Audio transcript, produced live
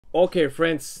Okay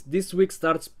friends, this week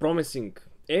starts promising.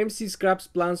 AMC scraps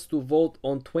plans to vote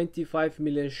on 25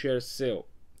 million shares sale.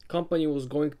 Company was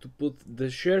going to put the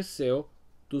share sale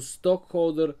to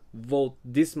stockholder vote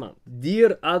this month.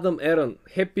 Dear Adam Aaron,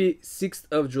 happy 6th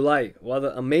of July. What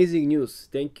an amazing news.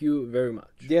 Thank you very much.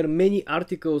 There are many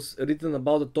articles written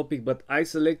about the topic, but I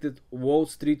selected Wall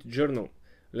Street Journal.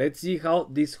 Let's see how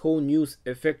this whole news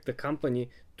affects the company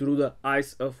through the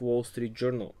eyes of Wall Street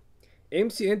Journal.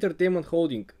 AMC Entertainment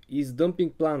Holding is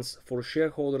dumping plans for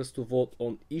shareholders to vote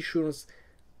on issuance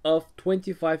of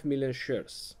 25 million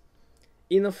shares.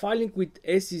 In a filing with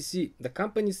SEC, the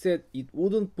company said it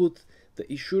wouldn't put the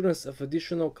issuance of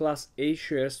additional Class A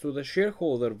shares to the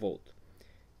shareholder vote.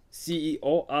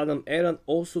 CEO Adam Aaron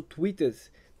also tweeted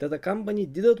that the company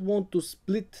didn't want to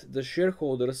split the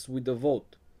shareholders with the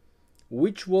vote,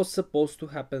 which was supposed to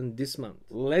happen this month.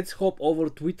 Let's hop over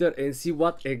Twitter and see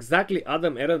what exactly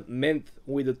Adam Aaron meant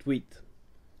with the tweet.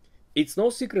 It's no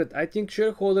secret, I think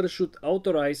shareholders should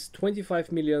authorize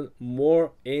 25 million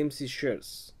more AMC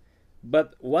shares.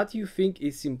 But what you think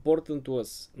is important to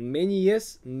us? Many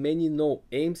yes, many no.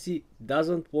 AMC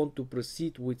doesn't want to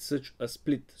proceed with such a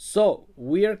split. So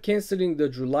we are cancelling the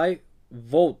July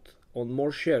vote on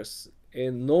more shares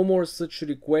and no more such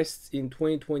requests in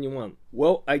 2021.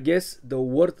 Well, I guess the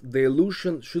word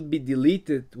dilution should be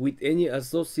deleted with any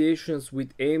associations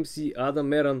with AMC,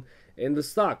 Adam Aaron and the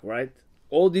stock, right?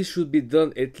 All this should be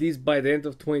done at least by the end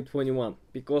of 2021,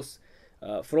 because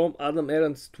from Adam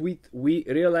Aaron's tweet we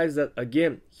realize that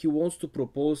again he wants to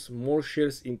propose more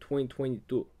shares in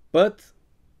 2022. But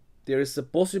there is a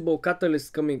possible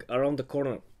catalyst coming around the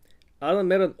corner. Adam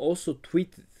Aaron also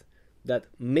tweeted that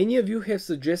many of you have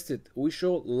suggested we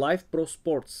show live pro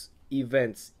sports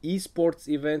events, esports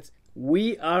events.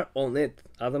 We are on it,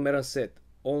 Adam Aaron said.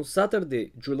 On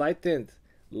Saturday, July 10th,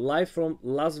 live from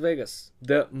Las Vegas,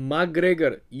 the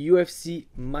McGregor UFC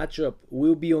matchup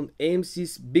will be on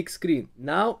AMC's big screen.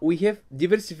 Now we have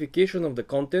diversification of the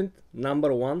content,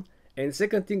 number one, and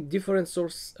second thing, different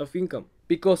source of income.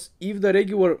 Because if the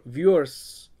regular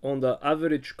viewers on the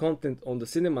average content on the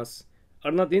cinemas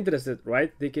are not interested,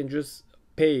 right? They can just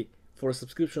pay for a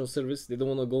subscription service. They don't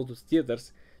want to go to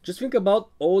theaters. Just think about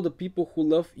all the people who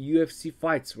love UFC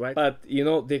fights, right? But you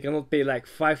know, they cannot pay like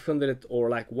 $500 or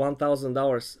like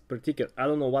 $1,000 per ticket. I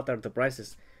don't know what are the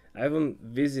prices. I haven't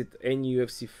visited any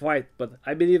UFC fight, but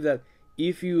I believe that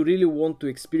if you really want to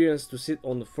experience to sit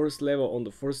on the first level, on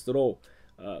the first row,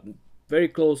 very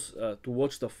close to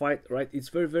watch the fight, right? It's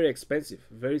very expensive.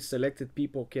 Very selected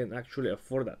people can actually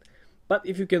afford that. But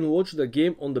if you can watch the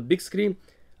game on the big screen,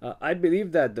 I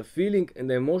believe that the feeling and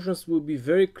the emotions will be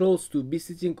very close to be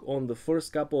sitting on the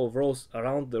first couple of rows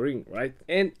around the ring, right?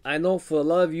 And I know for a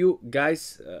lot of you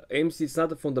guys, AMC is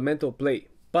not a fundamental play,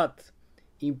 but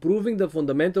improving the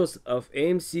fundamentals of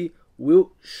AMC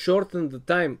will shorten the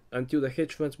time until the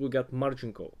hedge funds will get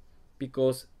margin call,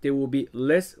 because there will be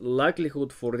less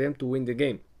likelihood for them to win the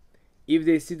game. If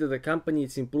they see that the company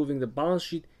is improving the balance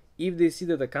sheet, if they see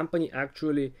that the company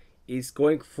actually is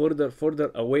going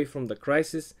further away from the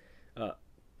crisis,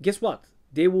 guess what?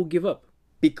 They will give up.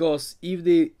 Because if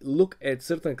they look at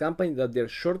certain company that they're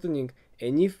shortening,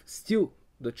 and if still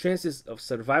the chances of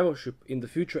survivorship in the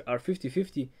future are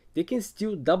 50-50, they can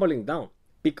still doubling down,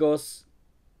 because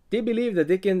they believe that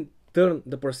they can turn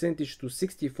the percentage to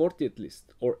 60-40 at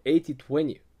least, or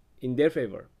 80-20 in their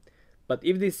favor. But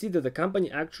if they see that the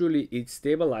company actually is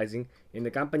stabilizing and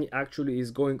the company actually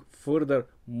is going further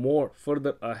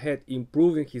ahead,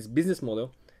 improving his business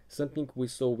model, something we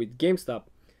saw with Gamestop,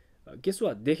 guess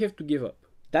what? They have to give up.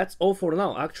 That's all for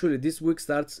now. Actually, this week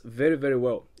starts very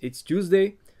well. It's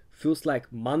Tuesday, feels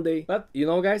like Monday. But you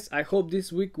know guys, I hope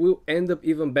this week will end up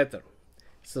even better.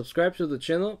 Subscribe to the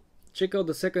channel, check out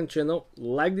the second channel,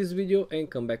 like this video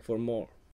and come back for more.